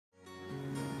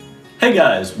Hey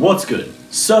guys, what's good?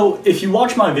 So, if you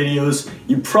watch my videos,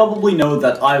 you probably know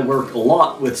that I work a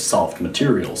lot with soft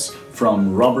materials,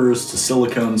 from rubbers to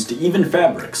silicones to even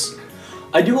fabrics.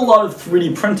 I do a lot of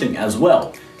 3D printing as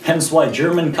well, hence why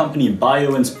German company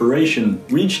BioInspiration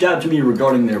reached out to me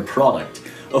regarding their product,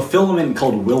 a filament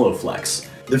called WillowFlex.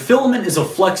 The filament is a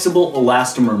flexible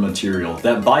elastomer material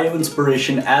that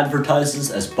BioInspiration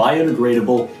advertises as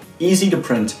biodegradable, easy to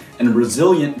print, and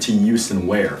resilient to use and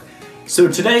wear. So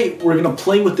today, we're going to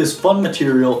play with this fun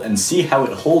material and see how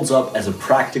it holds up as a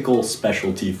practical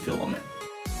specialty filament.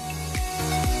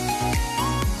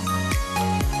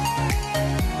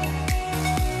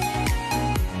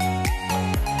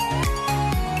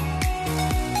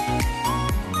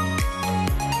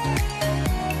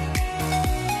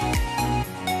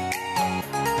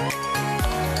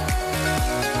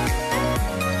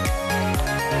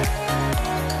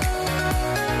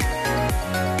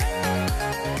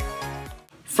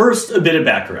 First, a bit of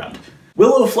background.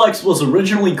 WillowFlex was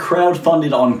originally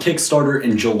crowdfunded on Kickstarter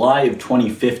in July of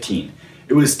 2015.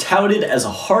 It was touted as a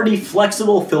hardy,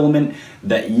 flexible filament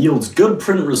that yields good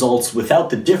print results without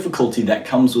the difficulty that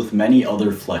comes with many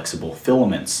other flexible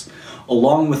filaments,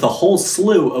 along with a whole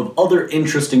slew of other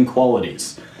interesting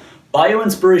qualities.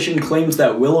 BioInspiration claims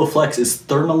that WillowFlex is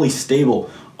thermally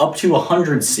stable up to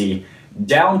 100°C,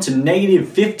 down to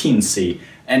 -15°C,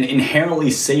 and inherently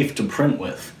safe to print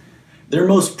with. Their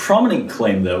most prominent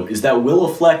claim, though, is that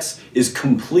WillowFlex is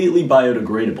completely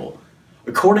biodegradable.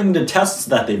 According to tests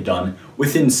that they've done,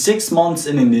 within 6 months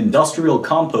in an industrial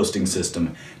composting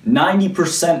system,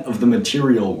 90% of the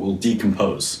material will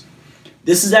decompose.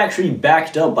 This is actually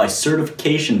backed up by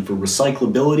certification for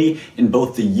recyclability in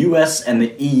both the US and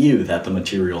the EU that the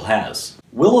material has.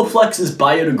 WillowFlex is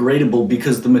biodegradable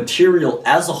because the material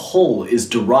as a whole is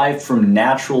derived from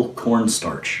natural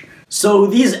cornstarch. So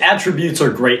these attributes are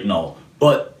great and all,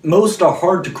 but most are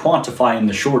hard to quantify in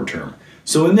the short term.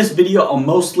 So in this video, I'll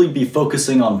mostly be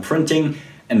focusing on printing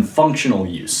and functional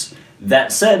use.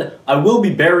 That said, I will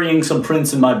be burying some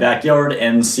prints in my backyard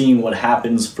and seeing what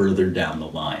happens further down the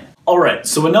line. Alright,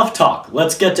 so enough talk,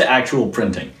 let's get to actual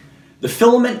printing. The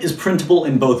filament is printable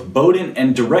in both Bowden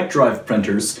and direct drive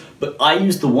printers, but I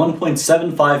use the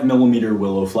 1.75mm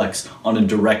WillowFlex on a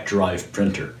direct drive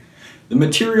printer. The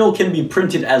material can be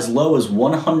printed as low as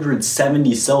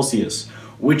 170 Celsius,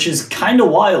 which is kinda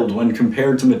wild when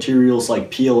compared to materials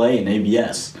like PLA and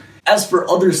ABS. As for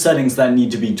other settings that need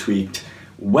to be tweaked,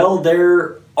 well,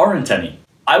 there aren't any.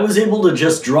 I was able to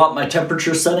just drop my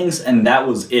temperature settings and that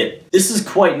was it. This is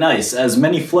quite nice, as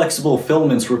many flexible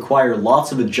filaments require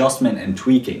lots of adjustment and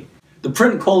tweaking. The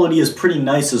print quality is pretty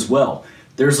nice as well.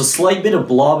 There's a slight bit of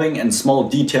blobbing and small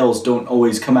details don't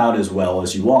always come out as well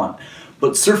as you want,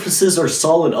 but surfaces are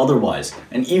solid otherwise,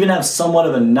 and even have somewhat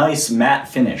of a nice matte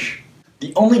finish.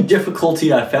 The only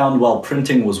difficulty I found while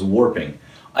printing was warping.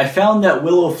 I found that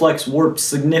WillowFlex warps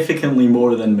significantly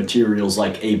more than materials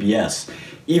like ABS,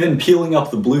 even peeling up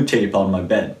the blue tape on my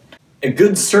bed. A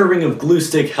good serving of glue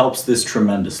stick helps this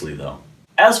tremendously though.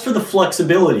 As for the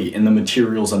flexibility in the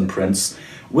materials and prints,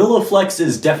 WillowFlex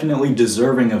is definitely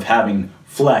deserving of having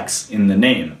flex in the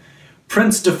name.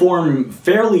 Prints deform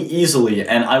fairly easily,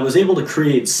 and I was able to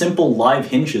create simple live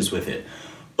hinges with it.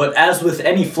 But as with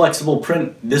any flexible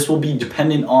print, this will be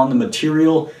dependent on the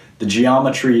material, the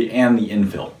geometry, and the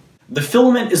infill. The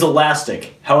filament is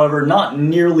elastic, however not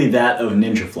nearly that of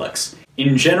NinjaFlex.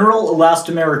 In general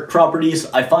elastomeric properties,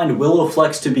 I find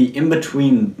WillowFlex to be in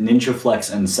between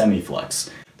NinjaFlex and SemiFlex.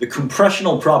 The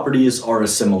compressional properties are a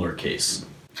similar case.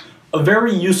 A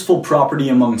very useful property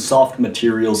among soft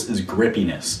materials is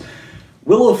grippiness.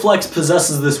 WillowFlex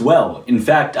possesses this well. In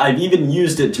fact, I've even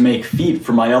used it to make feet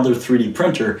for my other 3D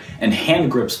printer and hand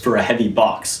grips for a heavy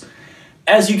box.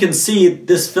 As you can see,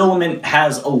 this filament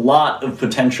has a lot of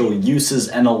potential uses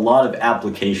and a lot of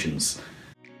applications.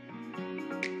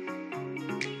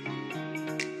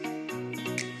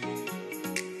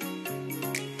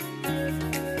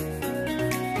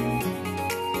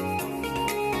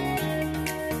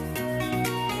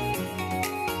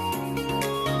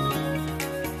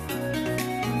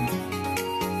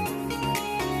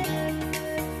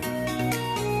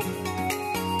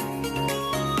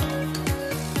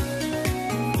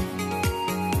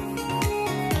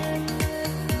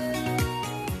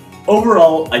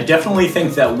 Overall, I definitely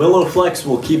think that WillowFlex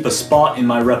will keep a spot in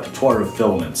my repertoire of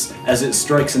filaments, as it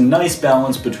strikes a nice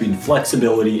balance between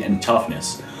flexibility and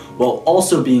toughness, while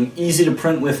also being easy to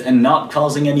print with and not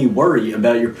causing any worry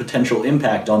about your potential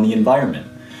impact on the environment.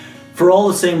 For all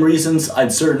the same reasons,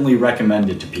 I'd certainly recommend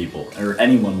it to people, or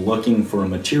anyone looking for a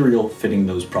material fitting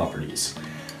those properties.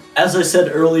 As I said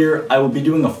earlier, I will be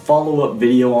doing a follow-up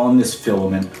video on this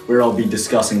filament where I'll be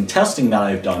discussing testing that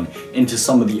I've done into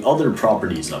some of the other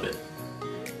properties of it.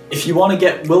 If you want to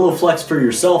get WillowFlex for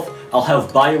yourself, I'll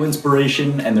have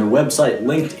BioInspiration and their website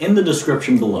linked in the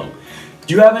description below.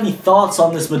 Do you have any thoughts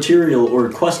on this material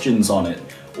or questions on it?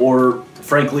 Or,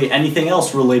 frankly, anything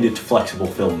else related to flexible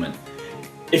filament?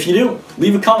 If you do,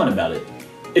 leave a comment about it.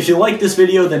 If you like this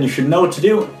video, then you should know what to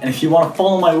do, and if you want to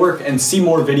follow my work and see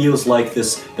more videos like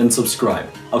this, then subscribe.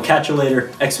 I'll catch you later.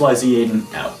 XYZ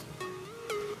Aiden out.